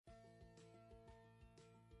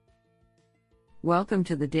Welcome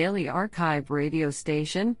to the Daily Archive radio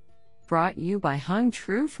station, brought you by Hung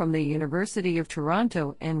Tru from the University of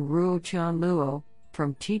Toronto and Ruo Chan Luo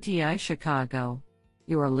from TTI Chicago.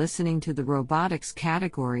 You are listening to the robotics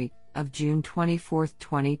category of June 24,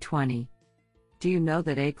 2020. Do you know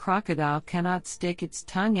that a crocodile cannot stick its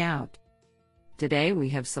tongue out? Today we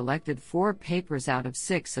have selected 4 papers out of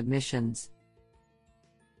 6 submissions.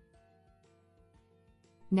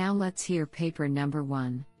 Now let's hear paper number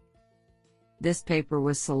 1. This paper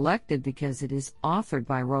was selected because it is authored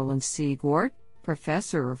by Roland Seegwart,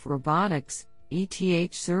 Professor of Robotics,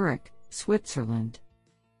 ETH Zurich, Switzerland.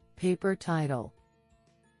 Paper title: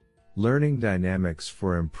 Learning Dynamics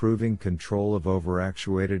for Improving Control of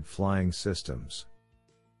Overactuated Flying Systems.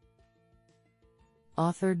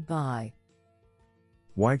 Authored by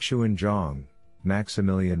Weichuan Zhang,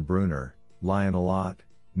 Maximilian Brunner, Lionel Ott,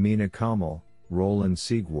 Mina Kamal, Roland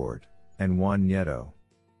Seegwart, and Juan Nieto.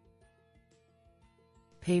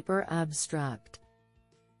 Paper abstract: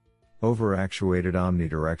 Overactuated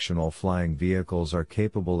omnidirectional flying vehicles are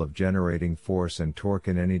capable of generating force and torque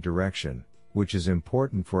in any direction, which is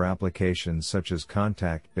important for applications such as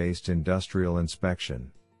contact-based industrial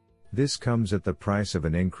inspection. This comes at the price of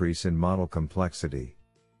an increase in model complexity.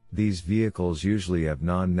 These vehicles usually have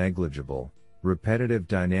non-negligible, repetitive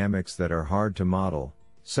dynamics that are hard to model,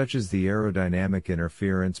 such as the aerodynamic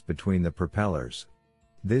interference between the propellers.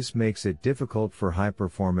 This makes it difficult for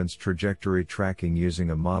high-performance trajectory tracking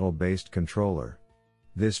using a model-based controller.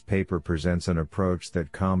 This paper presents an approach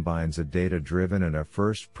that combines a data-driven and a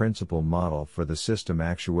first-principle model for the system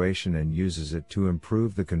actuation and uses it to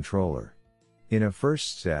improve the controller. In a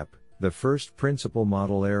first step, the first-principle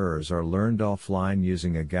model errors are learned offline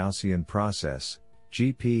using a Gaussian process,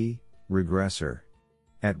 GP, regressor.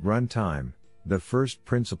 At runtime, the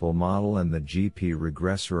first-principle model and the GP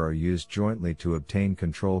regressor are used jointly to obtain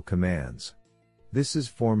control commands. This is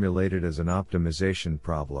formulated as an optimization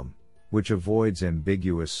problem, which avoids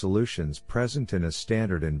ambiguous solutions present in a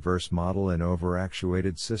standard inverse model in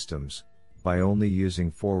overactuated systems, by only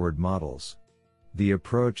using forward models. The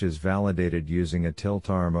approach is validated using a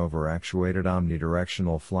tilt-arm overactuated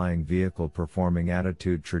omnidirectional flying vehicle performing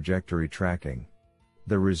attitude trajectory tracking.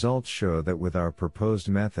 The results show that with our proposed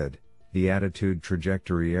method, the attitude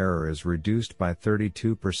trajectory error is reduced by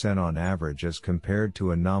 32% on average as compared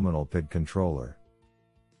to a nominal PID controller.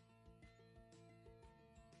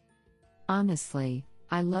 Honestly,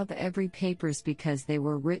 I love every papers because they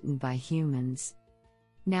were written by humans.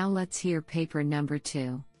 Now let's hear paper number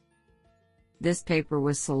 2. This paper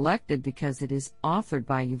was selected because it is authored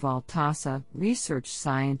by Yuval Tassa, research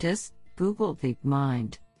scientist, Google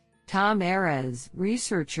DeepMind, Tom Erez,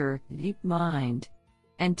 researcher, DeepMind,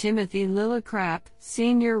 and Timothy Lillicrap,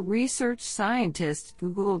 senior research scientist,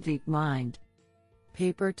 Google DeepMind.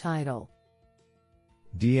 Paper title: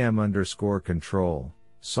 DM_control,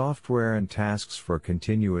 Software and Tasks for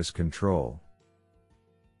Continuous Control.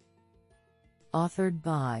 Authored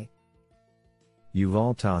by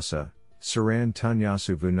Yuval Tassa, Saran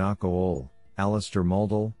Tunyasu Vunako-Ol, Alistair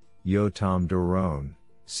Muldall, Yotam Doron,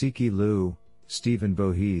 Siki Liu, Stephen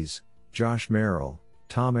Bohies, Josh Merrill,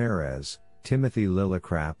 Tom Erez, Timothy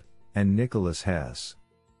Lillicrap, and Nicholas Hess.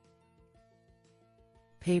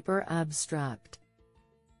 Paper abstract: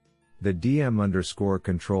 The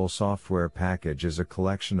DM_control software package is a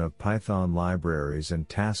collection of Python libraries and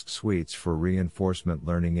task suites for reinforcement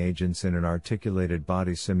learning agents in an articulated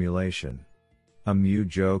body simulation. A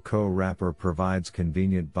Mu-Jo-Co wrapper provides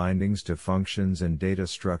convenient bindings to functions and data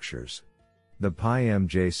structures. The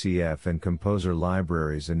PyMJCF and Composer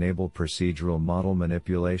libraries enable procedural model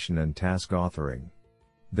manipulation and task authoring.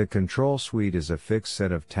 The control suite is a fixed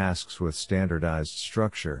set of tasks with standardized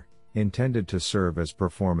structure, intended to serve as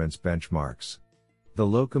performance benchmarks. The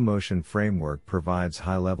locomotion framework provides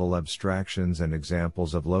high-level abstractions and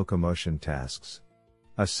examples of locomotion tasks.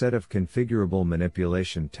 A set of configurable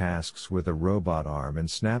manipulation tasks with a robot arm and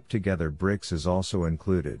snap-together bricks is also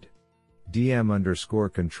included.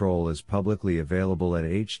 DM_control is publicly available at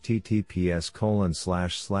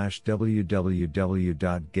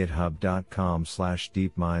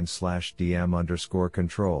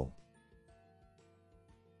https://www.github.com/deepmind/DM_control.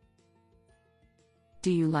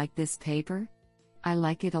 Do you like this paper? I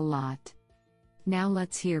like it a lot. Now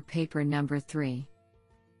let's hear paper number 3.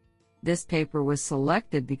 This paper was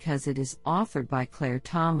selected because it is authored by Claire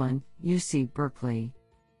Tomlin, UC Berkeley.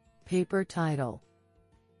 Paper title: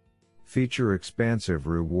 Feature Expansive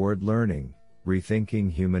Reward Learning,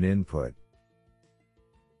 Rethinking Human Input.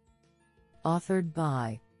 Authored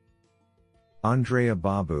by Andrea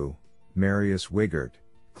Babu, Marius Wigert,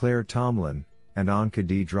 Claire Tomlin, and Anka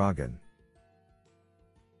D. Dragan.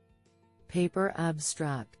 Paper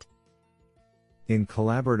abstract. In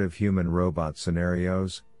collaborative human-robot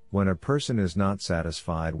scenarios, when a person is not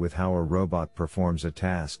satisfied with how a robot performs a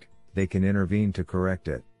task, they can intervene to correct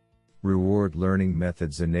it. Reward learning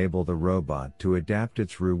methods enable the robot to adapt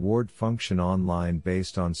its reward function online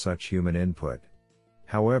based on such human input.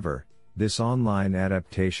 However, this online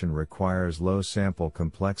adaptation requires low sample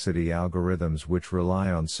complexity algorithms which rely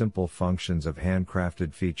on simple functions of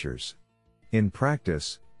handcrafted features. In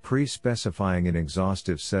practice, pre-specifying an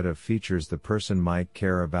exhaustive set of features the person might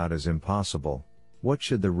care about is impossible. What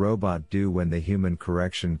should the robot do when the human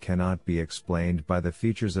correction cannot be explained by the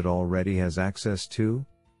features it already has access to?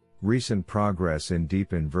 Recent progress in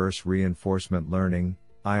deep inverse reinforcement learning,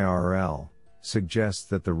 IRL, suggests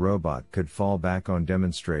that the robot could fall back on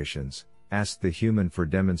demonstrations, ask the human for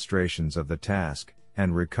demonstrations of the task,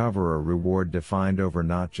 and recover a reward defined over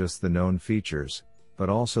not just the known features, but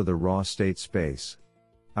also the raw state space.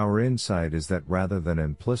 Our insight is that rather than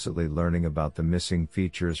implicitly learning about the missing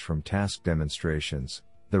features from task demonstrations,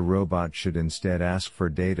 the robot should instead ask for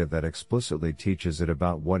data that explicitly teaches it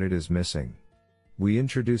about what it is missing. We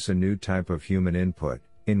introduce a new type of human input,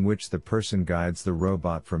 in which the person guides the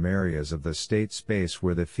robot from areas of the state space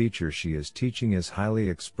where the feature she is teaching is highly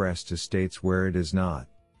expressed to states where it is not.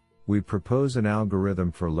 We propose an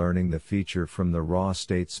algorithm for learning the feature from the raw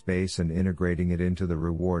state space and integrating it into the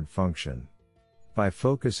reward function. By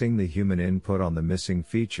focusing the human input on the missing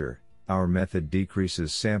feature, our method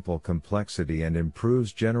decreases sample complexity and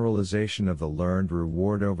improves generalization of the learned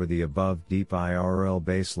reward over the above deep IRL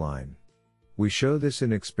baseline. We show this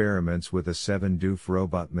in experiments with a 7-DOF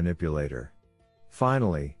robot manipulator.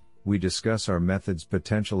 Finally, we discuss our method's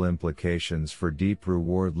potential implications for deep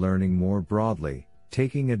reward learning more broadly,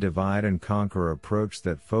 taking a divide-and-conquer approach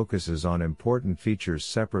that focuses on important features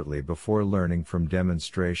separately before learning from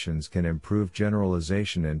demonstrations can improve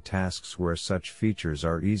generalization in tasks where such features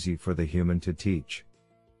are easy for the human to teach.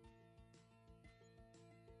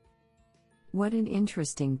 What an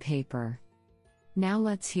interesting paper. Now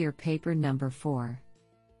let's hear paper number 4.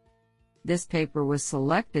 This paper was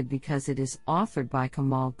selected because it is authored by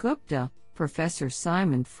Kamal Gupta, Professor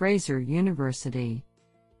Simon Fraser University.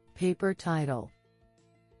 Paper title: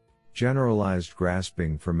 Generalized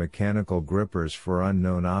Grasping for Mechanical Grippers for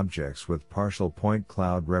Unknown Objects with Partial Point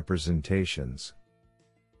Cloud Representations.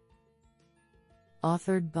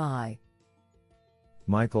 Authored by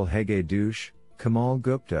Michael Hegedeusz, Kamal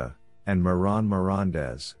Gupta, and Mehran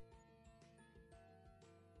Mirandez.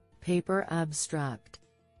 Paper abstract.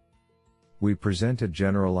 We present a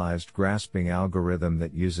generalized grasping algorithm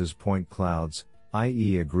that uses point clouds,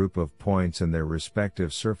 i.e. a group of points and their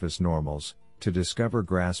respective surface normals, to discover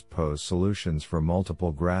grasp pose solutions for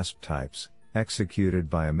multiple grasp types,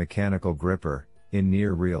 executed by a mechanical gripper, in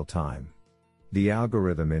near real time. The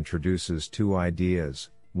algorithm introduces two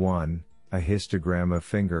ideas. 1. A histogram of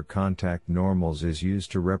finger contact normals is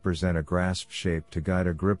used to represent a grasp shape to guide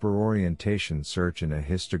a gripper orientation search in a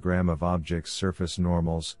histogram of objects' surface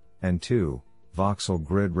normals, and 2. Voxel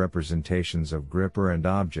grid representations of gripper and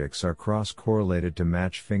objects are cross-correlated to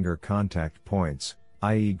match finger contact points,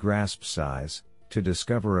 i.e. grasp size, to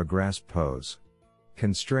discover a grasp pose.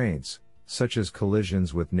 Constraints, such as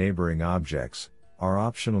collisions with neighboring objects, are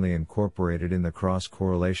optionally incorporated in the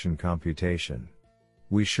cross-correlation computation.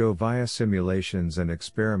 We show via simulations and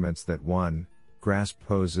experiments that 1. Grasp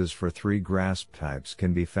poses for 3 grasp types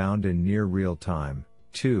can be found in near real time,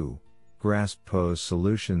 2. Grasp pose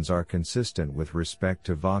solutions are consistent with respect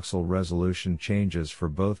to voxel resolution changes for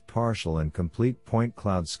both partial and complete point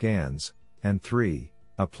cloud scans, and 3.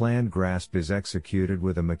 A planned grasp is executed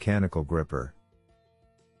with a mechanical gripper.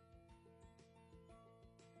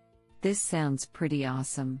 This sounds pretty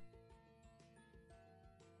awesome.